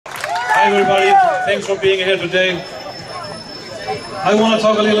Hi everybody, thanks for being here today. I want to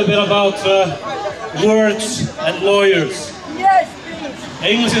talk a little bit about words and lawyers.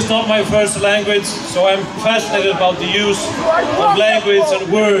 English is not my first language, so I'm fascinated about the use of language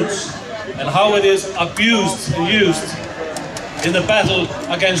and words and how it is abused and used in the battle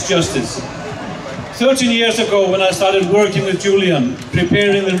against justice. 13 years ago, when I started working with Julian,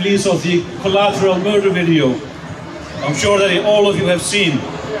 preparing the release of the Collateral murder video, I'm sure that all of you have seen,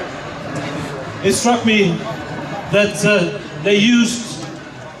 it struck me that they used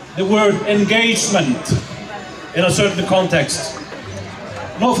the word engagement in a certain context.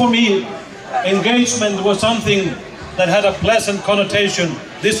 Not for me, engagement was something that had a pleasant connotation.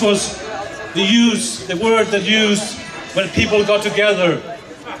 This was the word that used when people got together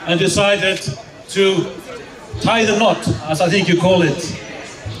and decided to tie the knot, as I think you call it,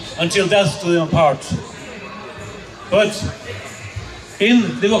 until death do them part. But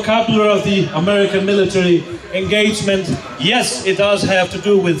in the vocabulary of the American military, engagement, yes, it does have to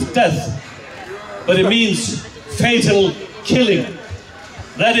do with death, but it means fatal killing.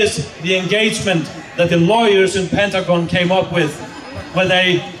 That is the engagement that the lawyers in Pentagon came up with when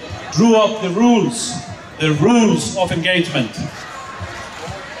they drew up the rules of engagement.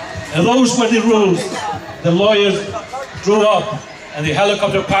 And those were the rules the lawyers drew up and the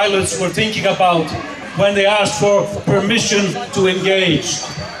helicopter pilots were thinking about when they asked for permission to engage,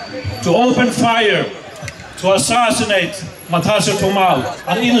 to open fire, to assassinate Matasha Tomal,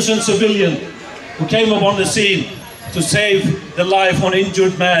 an innocent civilian who came upon the scene to save the life of an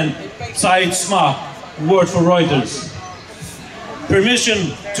injured man, Said Sma, who worked for Reuters.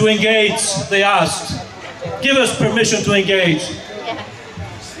 Permission to engage, they asked. Give us permission to engage.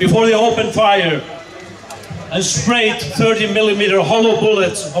 Before they opened fire and sprayed 30mm hollow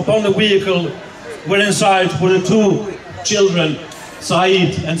bullets upon the vehicle, where inside were the two children,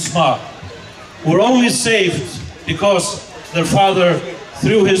 Said and Sma, who were only saved because their father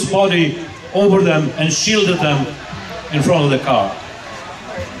threw his body over them and shielded them in front of the car.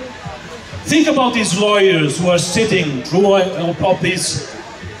 Think about these lawyers who are sitting, drawing up these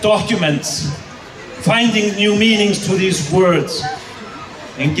documents, finding new meanings to these words.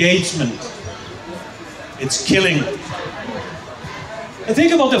 Engagement. It's killing. And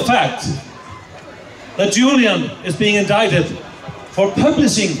think about the fact that Julian is being indicted for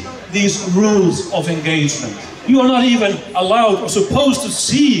publishing these rules of engagement. You are not even allowed or supposed to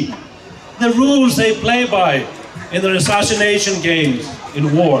see the rules they play by in their assassination games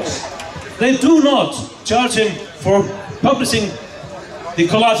in wars. They do not charge him for publishing the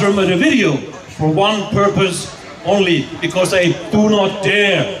Collateral murder video for one purpose only, because they do not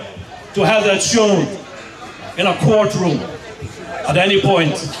dare to have that shown in a courtroom at any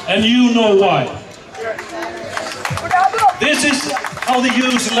point. And you know why. This is how they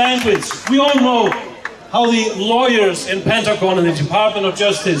use language. We all know how the lawyers in Pentagon and the Department of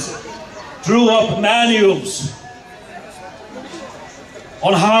Justice drew up manuals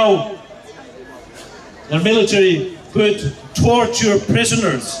on how the military could torture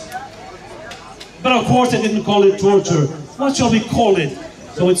prisoners. But of course they didn't call it torture. What shall we call it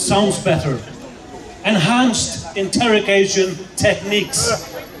so it sounds better? Enhanced interrogation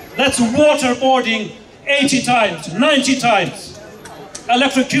techniques. That's waterboarding 80 times, 90 times.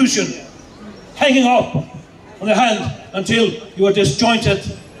 Electrocution, hanging up on the hand until you are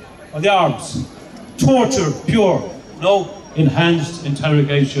disjointed on the arms. Torture, pure. No enhanced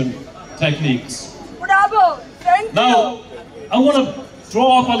interrogation techniques. Bravo! Thank now, you. I want to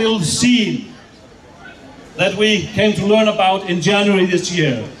draw up a little scene that we came to learn about in January this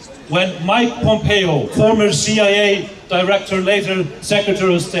year, when Mike Pompeo, former CIA director, later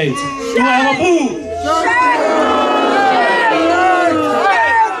Secretary of State,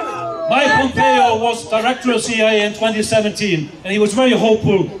 Mike Pompeo was director of CIA in 2017, and he was very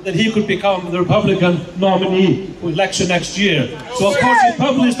hopeful that he could become the Republican nominee for election next year. So of course he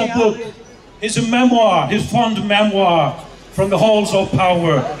published a book, his memoir, his fond memoir, from the halls of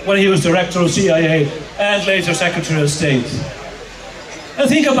power when he was director of CIA and later Secretary of State. And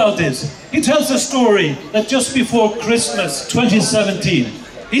think about this. He tells a story that just before Christmas 2017,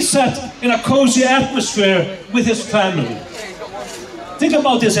 he sat in a cozy atmosphere with his family. Think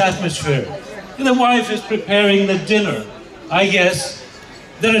about this atmosphere. And the wife is preparing the dinner, I guess.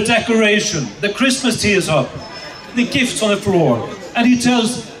 There are decoration, the Christmas tree is up, the gifts on the floor. And he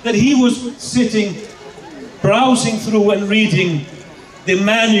tells that he was sitting, browsing through and reading the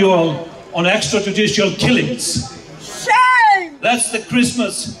manual on extrajudicial killings. Shame! That's the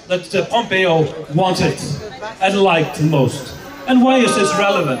Christmas that Pompeo wanted and liked the most. And why is this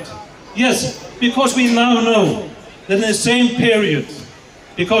relevant? Yes, because we now know that in the same period,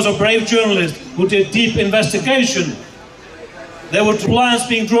 because of brave journalists who did deep investigation. There were plans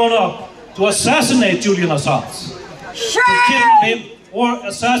being drawn up to assassinate Julian Assange, to kidnap him or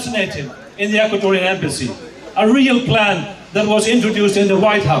assassinate him in the Ecuadorian embassy. A real plan that was introduced in the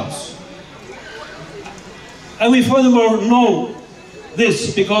White House. And we furthermore know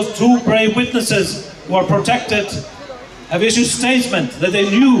this because two brave witnesses who are protected have issued statements that they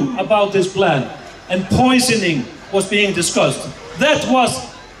knew about this plan and poisoning was being discussed. That was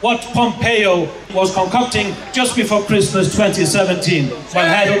what Pompeo was concocting just before Christmas 2017 while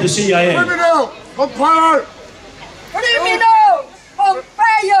head of the CIA. Criminal Pompeo!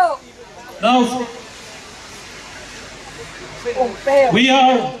 Now, we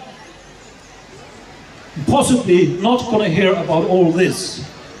are possibly not going to hear about all this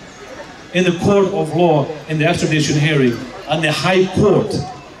in the court of law in the extradition hearing and the High Court.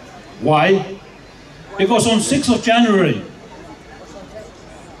 Why? Because on 6th of January,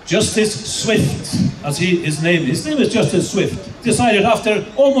 Justice Swift, as his name is Justice Swift, decided after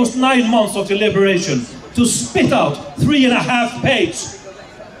almost 9 months of deliberation to spit out 3.5 pages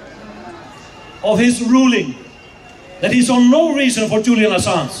of his ruling that he saw no reason for Julian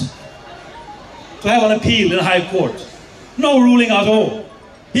Assange to have an appeal in the High Court. No ruling at all.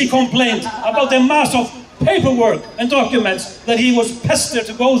 He complained about the mass of paperwork and documents that he was pestered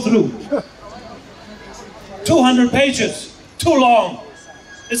to go through. 200 pages, too long.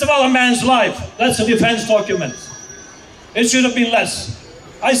 It's about a man's life. That's a defense document. It should have been less.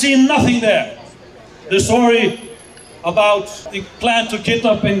 I see nothing there. The story about the plan to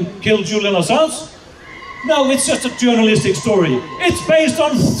kidnap and kill Julian Assange? No, it's just a journalistic story. It's based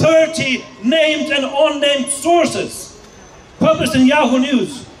on 30 named and unnamed sources, published in Yahoo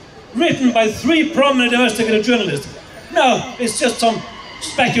News, written by 3 prominent investigative journalists. No, it's just some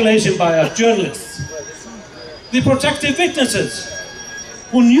speculation by us journalists. The protective witnesses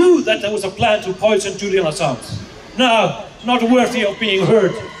who knew that there was a plan to poison Julian Assange. No, not worthy of being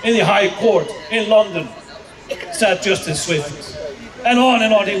heard in the High Court in London, said Justice Swift. And on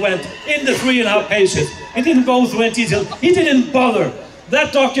he went, in the 3.5 pages. He didn't go through in detail. He didn't bother.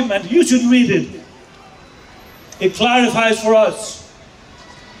 That document, you should read it. It clarifies for us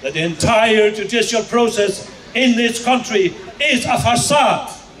that the entire judicial process in this country is a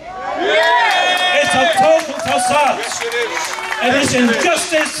facade. Yeah. It's a total facade. Yes, it is. It is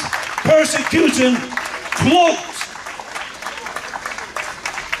injustice, persecution, cloaked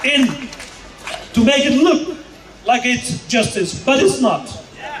in to make it look like it's justice, but it's not.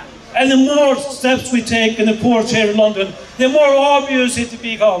 And the more steps we take in the courts here in London, the more obvious it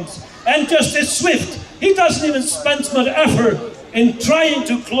becomes. And Justice Swift, he doesn't even spend much effort in trying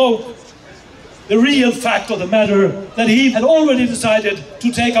to cloak the real fact of the matter that he had already decided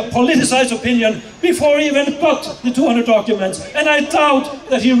to take a politicized opinion before he even got the 200 documents. And I doubt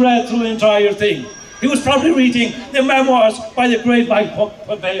that he read through the entire thing. He was probably reading the memoirs by the great Mike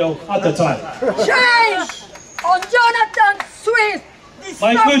Pompeo at the time. Change on Jonathan Swift.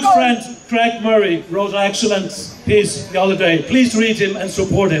 My good friend Craig Murray wrote an excellent piece the other day. Please read him and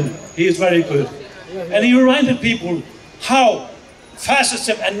support him. He is very good. And he reminded people how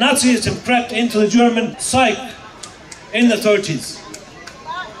fascism and Nazism crept into the German psyche in the 30s.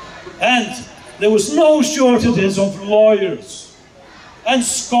 And there was no shortages of lawyers and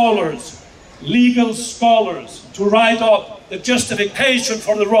scholars, legal scholars, to write up the justification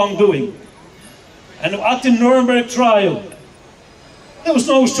for the wrongdoing. And at the Nuremberg trial, there was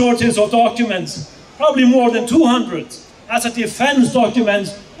no shortage of documents, probably more than 200, as a defense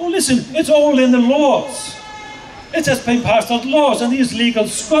document. Oh, listen, it's all in the laws. It has been passed on laws, and these legal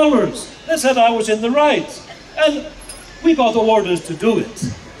scholars, they said I was in the right. And we got orders to do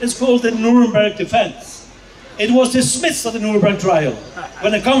it. It's called the Nuremberg defense. It was dismissed at the Nuremberg trial.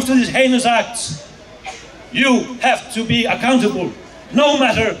 When it comes to these heinous acts, you have to be accountable, no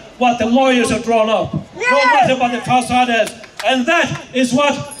matter what the lawyers have drawn up, no matter what the facade is. And that is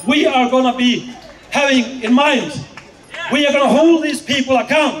what we are going to be having in mind. We are going to hold these people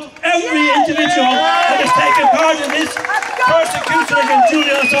account. Every individual that has taken part in this persecution against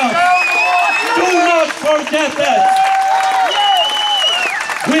Julian Assange. Do not forget that.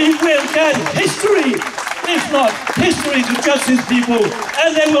 We will get history, if not history, to judge these people,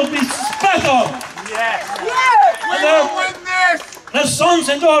 and they will be spat on. Their sons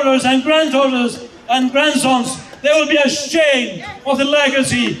and daughters and granddaughters and grandsons, they will be ashamed of the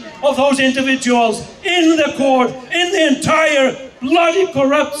legacy of those individuals in the court, in the entire bloody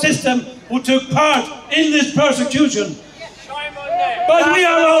corrupt system who took part in this persecution. But we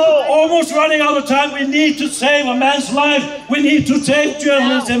are almost running out of time. We need to save a man's life. We need to save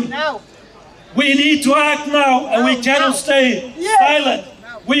journalism. We need to act now, and we cannot stay silent.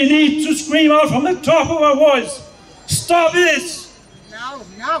 We need to scream out from the top of our voice, stop this! No,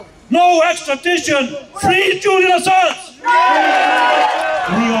 no. No extradition! Free Julian Assange!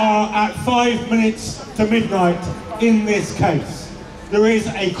 We are at 5 minutes to midnight in this case. There is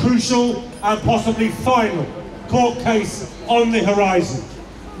a crucial and possibly final court case on the horizon.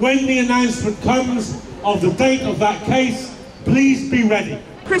 When the announcement comes of the date of that case, please be ready.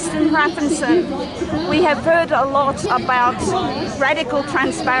 Kristinn Hrafnsson, we have heard a lot about radical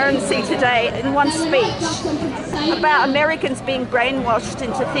transparency today in one speech, about Americans being brainwashed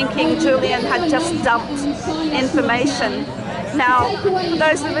into thinking Julian had just dumped information. Now,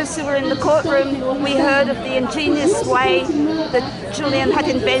 those of us who were in the courtroom, we heard of the ingenious way that Julian had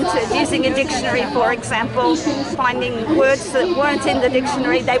invented, using a dictionary, for example, finding words that weren't in the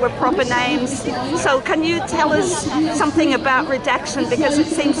dictionary, they were proper names. So can you tell us something about redaction, because it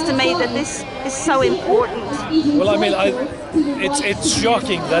seems to me that this is so important? Well, I mean, it's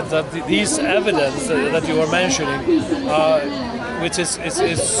shocking that these evidence that you are mentioning, which is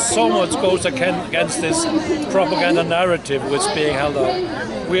so much goes against this propaganda narrative which is being held up.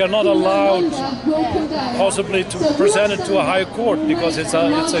 We are not allowed possibly to present it to a high court because it's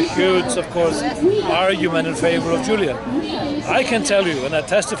a huge, of course, argument in favor of Julian. I can tell you, and I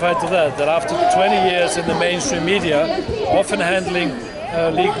testified to that after 20 years in the mainstream media, often handling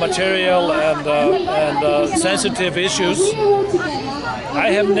leaked material and sensitive issues,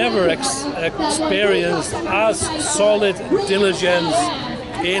 I have never experienced as solid diligence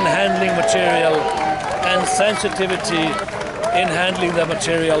in handling material and sensitivity in handling the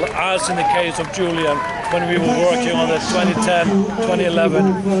material as in the case of Julian when we were working on the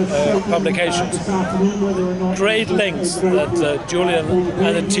 2010-2011 publications. Great lengths that Julian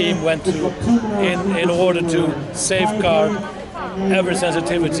and the team went to in order to safeguard every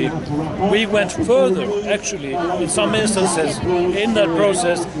sensitivity. We went further, actually, in some instances, in that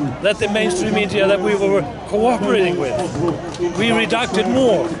process, that the mainstream media that we were cooperating with, we redacted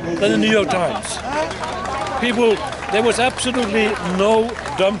more than the New York Times. There was absolutely no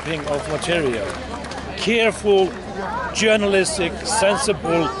dumping of material. Careful, journalistic,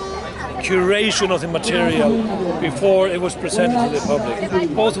 sensible curation of the material before it was presented to the public,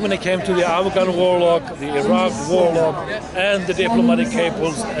 both when it came to the Afghan war log, the Iraq war log, and the diplomatic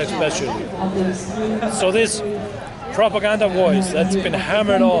cables especially. So this propaganda voice that's been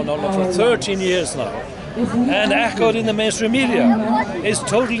hammered on for 13 years now and echoed in the mainstream media is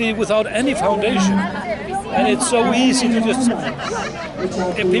totally without any foundation. And it's so easy to just,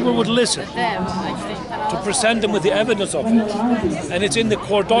 if people would listen, to present them with the evidence of it. And it's in the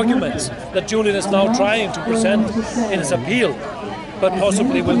court documents that Julian is now trying to present in his appeal, but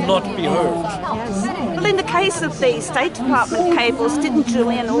possibly will not be heard. Well, in the case of the State Department cables, didn't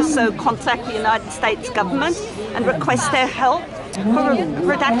Julian also contact the United States government and request their help for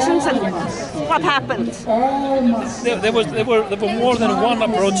redactions, and what happened? There were more than one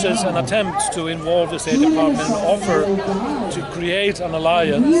approaches and attempts to involve the State Department and offer to create an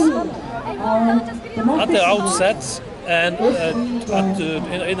alliance at the outset and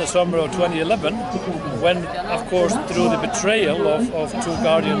in the summer of 2011, when, of course, through the betrayal of two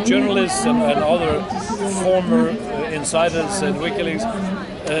Guardian journalists and other former insiders in WikLeaks,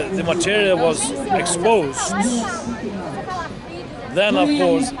 the material was exposed. Then, of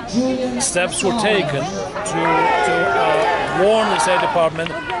course, steps were taken to warn the State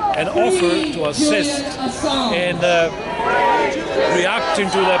Department and offer to assist in reacting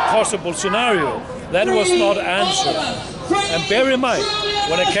to that possible scenario. That was not answered. And bear in mind,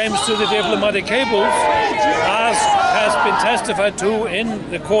 when it comes to the diplomatic cables, as has been testified to in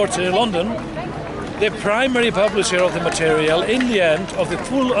the courts in London, the primary publisher of the material, in the end, of the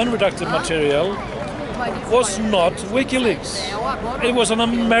full unredacted material, was not WikLeaks. It was an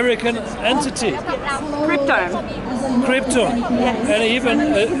American entity. Krypton. And even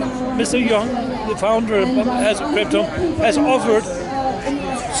Mr. Young, the founder of Krypton, has offered,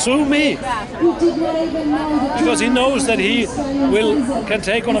 sue me, because he knows that he can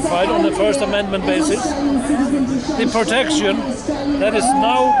take on a fight on the First Amendment basis. The protection that is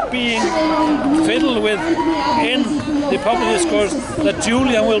now being fiddled with in the public discourse that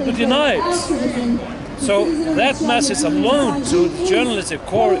Julian will be denied. So that message alone to journalistic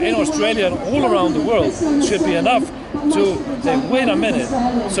core in Australia and all around the world should be enough to say, wait a minute,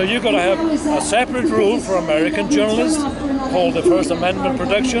 so you're going to have a separate rule for American journalists called the First Amendment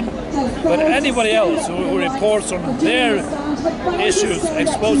protection, but anybody else who reports on their issues,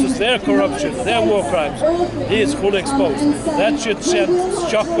 exposes their corruption, their war crimes, he is fully exposed. That should send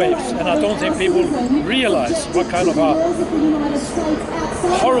shockwaves, and I don't think people realize what kind of a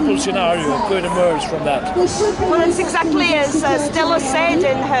horrible scenario could emerge from that. Well, it's exactly as Stella said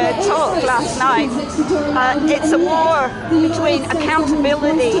in her talk last night. It's a war between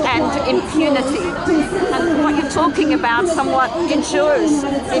accountability and impunity. And what you're talking about somewhat ensures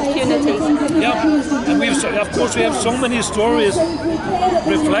impunity. Yeah, and of course we have so many stories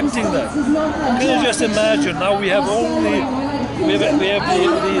reflecting that. Can you just imagine, now we have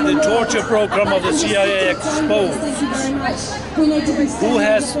the torture program of the CIA exposed. Who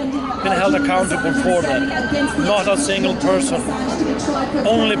has been held accountable for that? Not a single person.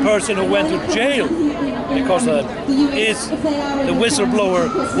 Only person who went to jail because of that is the whistleblower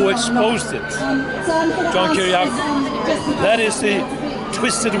who exposed it, John Kiriakou. That is the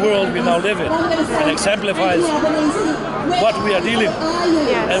twisted world we now live in, and exemplifies what we are dealing with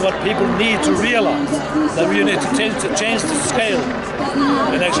and what people need to realize, that we need to change the scale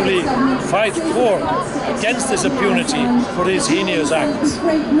and actually fight against this impunity for these heinous acts.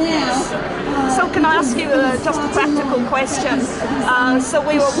 So can I ask you just a practical question? So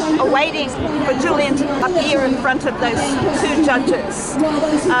we were waiting for Julian to appear in front of those two judges.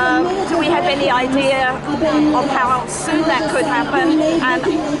 Do we have any idea of how soon that could happen? And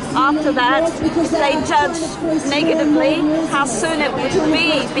after that, if they judge negatively, how soon it would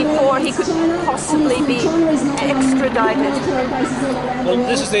be before he could possibly be extradited? Well,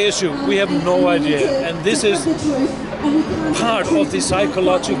 this is the issue. We have no idea. And this is part of the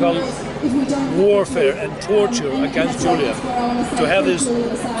psychological warfare and torture against Julian, to have this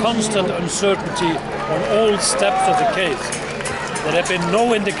constant uncertainty on all steps of the case. There have been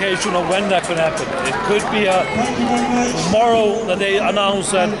no indication of when that could happen. It could be tomorrow that they announce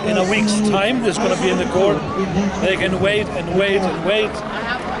that in a week's time there's going to be in the court. They can wait and wait and wait.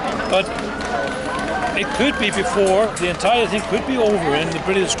 But it could be before, the entire thing could be over in the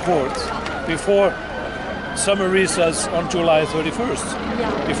British courts before summer recess on July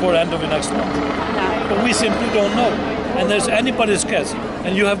 31st, before the end of the next month. But we simply don't know. And there's anybody's guess.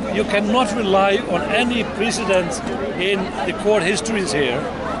 And you cannot rely on any precedents in the court histories here,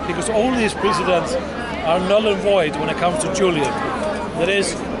 because all these precedents are null and void when it comes to Julian. There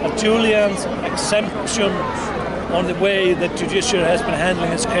is a Julian's exemption on the way that judiciary has been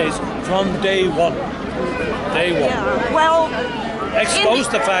handling his case from day one. Day one. Yeah. Well,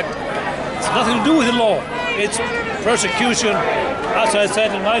 exposed the fact it's nothing to do with the law. It's persecution, as I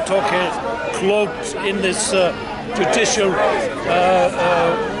said in my talk here, cloaked in this judicial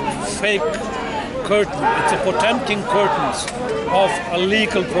fake curtain. It's a Potemkin curtains of a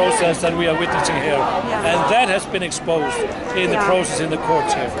legal process that we are witnessing here. And that has been exposed in the process in the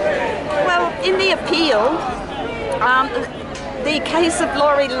courts here. Well, in the appeal, the case of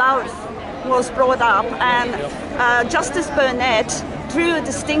Laurie Love was brought up, and Justice Burnett drew a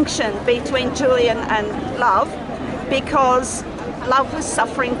distinction between Julian and Love because Love was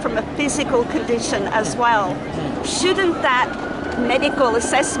suffering from a physical condition as well. Shouldn't that medical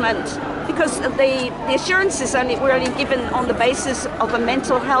assessment, because the assurances were only given on the basis of a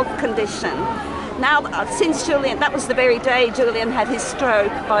mental health condition. Now, since Julian, that was the very day Julian had his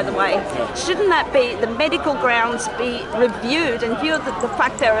stroke, by the way, shouldn't that be, the medical grounds be reviewed and viewed that the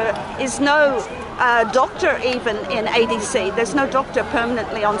fact there is no doctor even in ADC, there's no doctor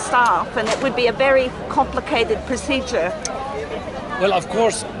permanently on staff, and it would be a very complicated procedure. Well, of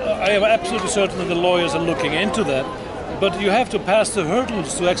course, I am absolutely certain that the lawyers are looking into that, but you have to pass the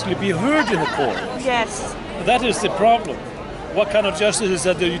hurdles to actually be heard in the court. Yes. That is the problem. What kind of justice is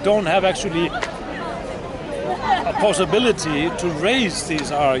that you don't have actually a possibility to raise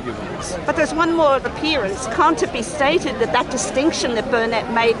these arguments? But there's one more appearance. Can't it be stated that that distinction that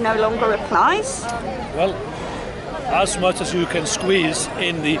Burnett made no longer applies? Well, as much as you can squeeze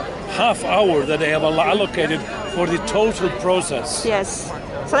in the half hour that they have allocated for the total process. Yes.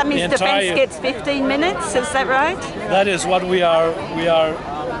 So that means defense gets 15 minutes, is that right? That is what we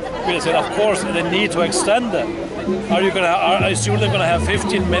said. Of course, they need to extend that. Are Julian going to have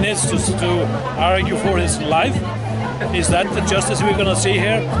 15 minutes to argue for his life? Is that the justice we're going to see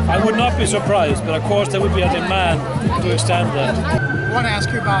here? I would not be surprised, but of course there would be a demand to extend that. I want to ask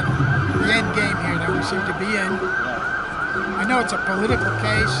you about the end game here that we seem to be in. I know it's a political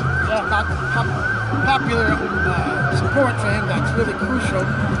case, it's about popular support for him that's really crucial,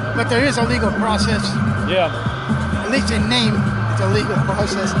 but there is a legal process. Yeah. At least in name, it's a legal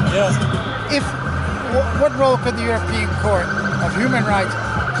process. Yeah. What role could the European Court of Human Rights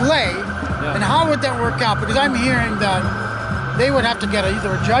play, and how would that work out? Because I'm hearing that they would have to get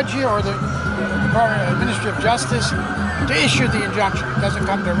either a judge here or the Ministry of Justice to issue the injunction. It doesn't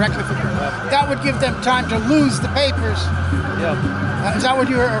come directly from them. That would give them time to lose the papers. Yeah. Is that what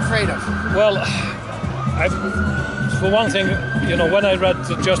you're afraid of? Well, for one thing, you know, when I read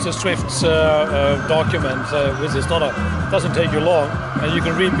Justice Swift's document, which is doesn't take you long, and you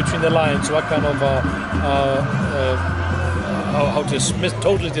can read between the lines what kind of how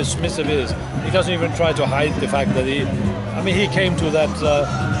totally dismissive it is. He doesn't even try to hide the fact that he came to that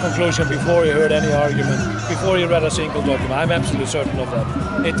conclusion before he heard any argument, before he read a single document. I'm absolutely certain of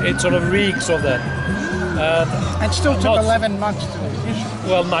that. It sort of reeks of that. And still took 11 months to issue.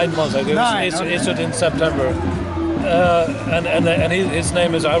 Well, 9 months, I think. It's issued in September. And his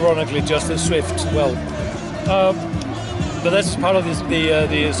name is ironically Justice Swift. Well, but that's part of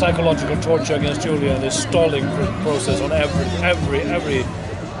the psychological torture against Julian, this stalling process on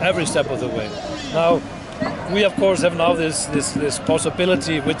every step of the way. Now, we of course have now this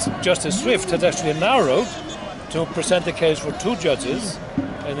possibility, which Justice Swift had actually narrowed, to present the case for 2 judges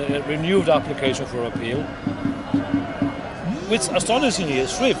in a renewed application for appeal, which astonishingly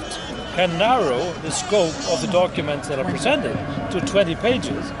Swift can narrow the scope of the documents that are presented to 20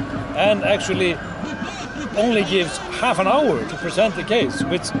 pages and actually only gives half an hour to present the case,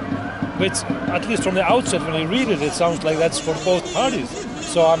 which at least from the outset when you read it, it sounds like that's for both parties.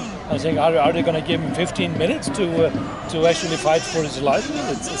 So I'm saying, are they going to give him 15 minutes to actually fight for his life?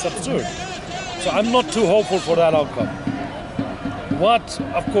 It's absurd. So I'm not too hopeful for that outcome. What,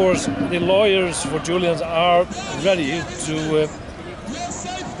 of course, the lawyers for Julian are ready to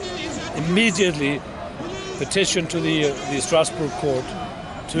immediately petition to the Strasbourg court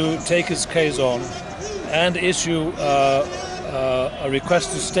to take his case on and issue a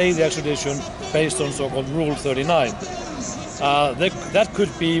request to stay the extradition based on so-called Rule 39. That could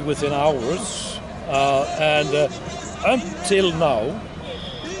be within hours, and until now,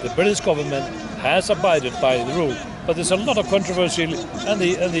 the British government has abided by the rule. But there's a lot of controversy, and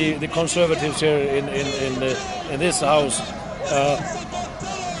the Conservatives here in this House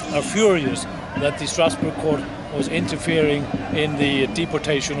are furious that the Strasbourg court was interfering in the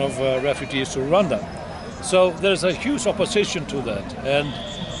deportation of refugees to Rwanda. So there's a huge opposition to that, and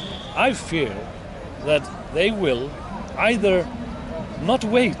I fear that they will either not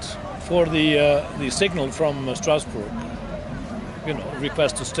wait for the signal from Strasbourg,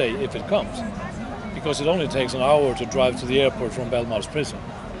 request to stay if it comes, because it only takes an hour to drive to the airport from Belmarsh prison,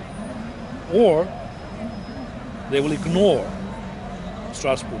 or they will ignore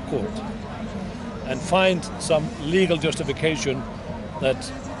Strasbourg court and find some legal justification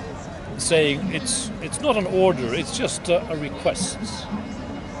that saying it's not an order, it's just a request.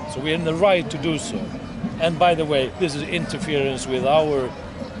 So we're in the right to do so. And by the way, this is interference with our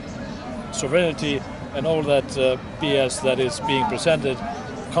sovereignty and all that BS that is being presented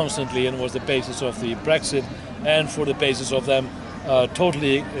constantly and was the basis of the Brexit and for the basis of them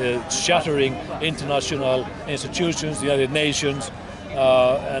totally shattering international institutions, the United Nations,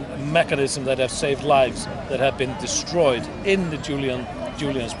 and mechanisms that have saved lives that have been destroyed in the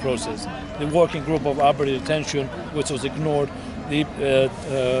Julian's process. The working group of arbitrary detention, which was ignored, the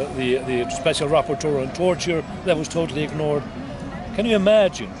special rapporteur on torture, that was totally ignored. Can you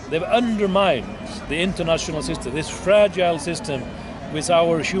imagine? They've undermined the international system, this fragile system which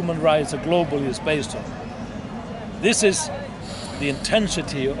our human rights globally is based on. This is the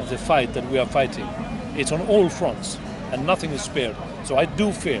intensity of the fight that we are fighting. It's on all fronts, and nothing is spared. So I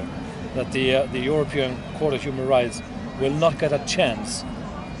do fear that the European Court of Human Rights will not get a chance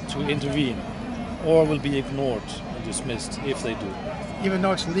to intervene, or will be ignored and dismissed if they do. Even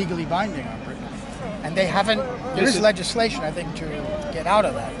though it's legally binding on Britain. And they haven't, there is legislation, I think, to get out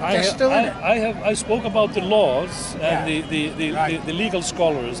of that. They're still in it. I spoke about the laws and the legal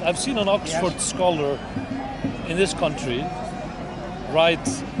scholars. I've seen an Oxford scholar in this country write,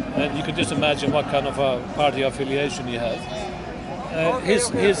 and you can just imagine what kind of a party affiliation he has.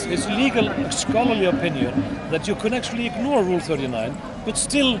 His legal scholarly opinion that you can actually ignore Rule 39 but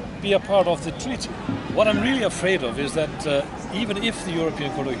still be a part of the treaty. What I'm really afraid of is that even if the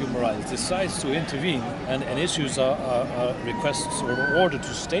European Court of Human Rights decides to intervene and issues a request or an order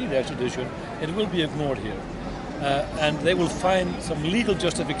to stay the extradition, it will be ignored here. And they will find some legal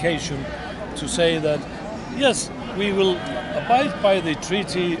justification to say that, yes, we will abide by the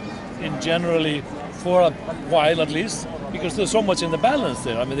treaty in generally for a while at least, because there's so much in the balance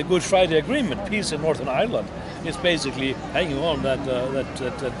there. I mean, the Good Friday Agreement, peace in Northern Ireland, is basically hanging on that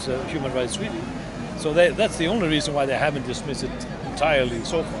human rights treaty. So that's the only reason why they haven't dismissed it entirely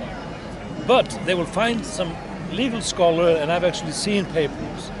so far. But they will find some legal scholar, and I've actually seen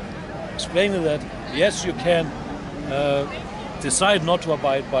papers explaining that, yes, you can decide not to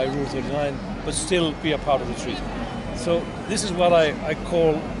abide by Rule 39, but still be a part of the treaty. So this is what I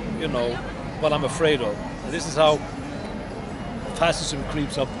call, what I'm afraid of. This is how fascism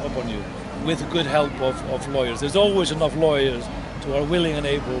creeps up on you, with good help of lawyers. There's always enough lawyers who are willing and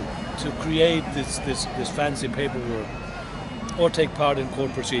able to create this fancy paperwork or take part in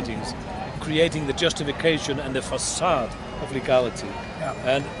court proceedings, creating the justification and the facade of legality. Yeah.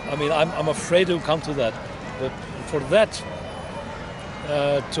 And I mean, I'm afraid to come to that, but for that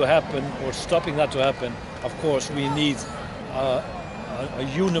to happen, or stopping that to happen, of course, we need a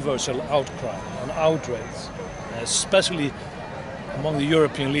universal outcry, an outrage, especially among the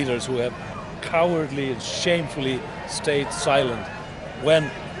European leaders who have cowardly and shamefully stayed silent when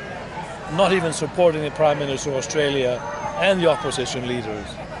not even supporting the Prime Minister of Australia and the opposition leaders.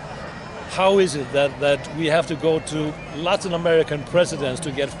 How is it that we have to go to Latin American presidents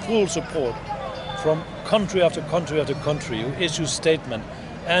to get full support from country after country after country who issues statement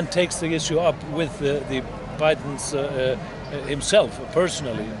and takes the issue up with the Biden's himself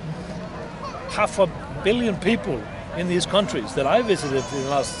personally? 500 million people in these countries that I visited in the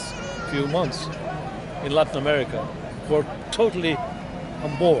last few months in Latin America who are totally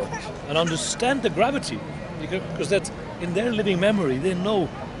on board and understand the gravity, because that's in their living memory. They know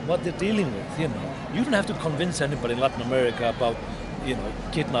what they're dealing with. You don't have to convince anybody in Latin America about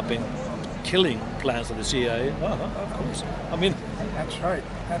kidnapping, killing plans of the CIA. Of course. I mean, that's right.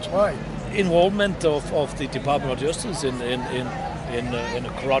 That's why involvement of the Department of Justice in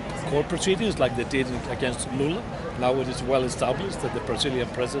corrupt court proceedings like they did against Lula. Now it is well established that the Brazilian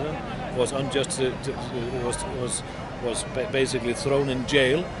president was was basically thrown in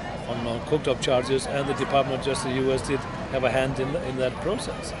jail on cooked up charges, and the Department of Justice of the U.S. did have a hand in that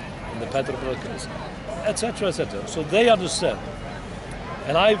process, in the Petrobras case, etc., etc. So they understand,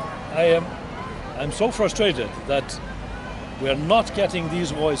 and I'm so frustrated that we are not getting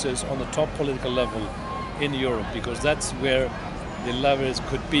these voices on the top political level in Europe, because that's where the leverage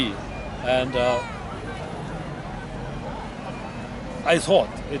could be. And I thought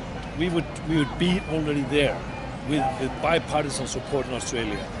we would be already there with bipartisan support in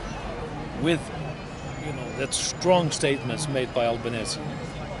Australia, with that strong statements made by Albanese.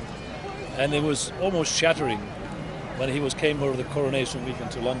 And it was almost shattering when he came over the coronation weekend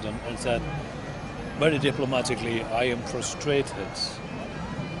to London and said, very diplomatically, I am frustrated.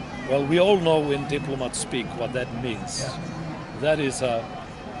 Well, we all know in diplomat speak what that means. Yeah.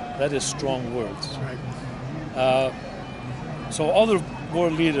 That is strong words. Right. So other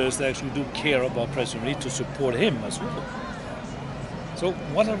world leaders that actually do care about President need to support him as well. So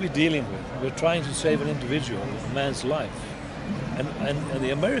what are we dealing with? We're trying to save an individual, a man's life. And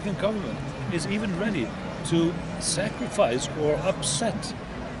the American government is even ready to sacrifice or upset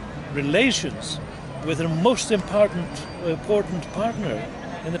relations with their most important partner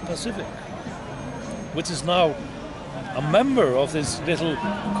in the Pacific, which is now a member of this little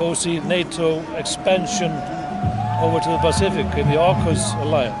cozy NATO expansion over to the Pacific in the AUKUS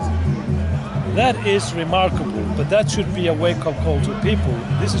alliance. That is remarkable, but that should be a wake-up call to people.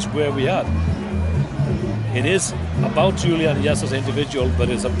 This is where we are. It is about Julian, yes, as an individual, but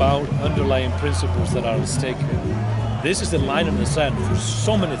it's about underlying principles that are at stake here. This is the line in the sand for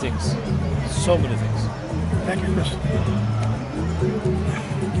so many things. So many things. Thank you, Chris.